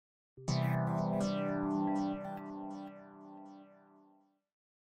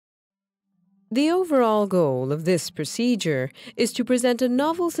The overall goal of this procedure is to present a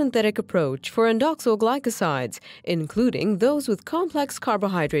novel synthetic approach for Indoxyl-Glycosides, including those with complex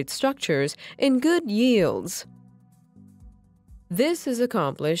carbohydrate structures, in good yields. This is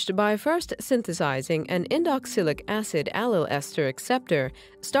accomplished by first synthesizing an indoxylic acid allyl ester acceptor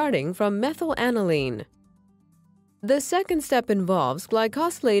starting from methylaniline. The second step involves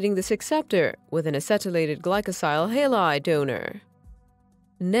glycosylating this acceptor with an acetylated glycosyl halide donor.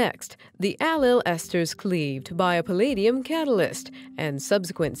 Next, the allyl ester is cleaved by a palladium catalyst, and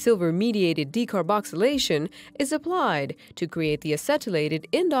subsequent silver-mediated decarboxylation is applied to create the acetylated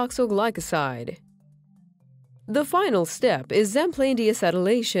indoxyl-glycoside. The final step is Zemplane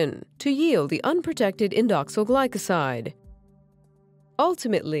deacetylation to yield the unprotected indoxyl-glycoside.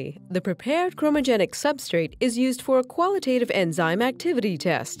 Ultimately, the prepared chromogenic substrate is used for a qualitative enzyme activity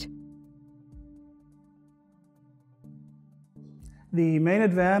test. The main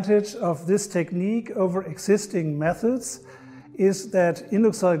advantage of this technique over existing methods is that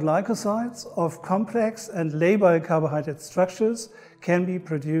Indoxyl-Glycosides of complex and labile carbohydrate structures can be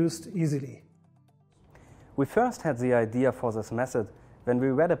produced easily. We first had the idea for this method when we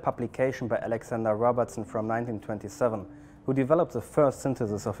read a publication by Alexander Robertson from 1927, who developed the first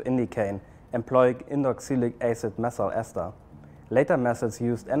synthesis of indicane employing indoxylic acid methyl ester. Later methods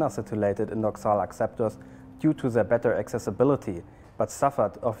used N-acetylated indoxyl acceptors due to their better accessibility, but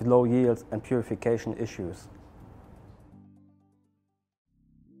suffered of low yields and purification issues.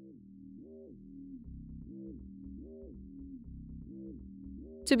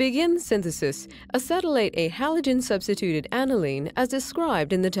 To begin synthesis, acetylate a halogen-substituted aniline as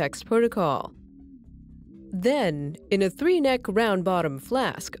described in the text protocol. Then, in a 3-neck round-bottom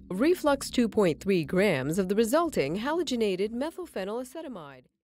flask, reflux 2.3 grams of the resulting halogenated methylphenylacetamide.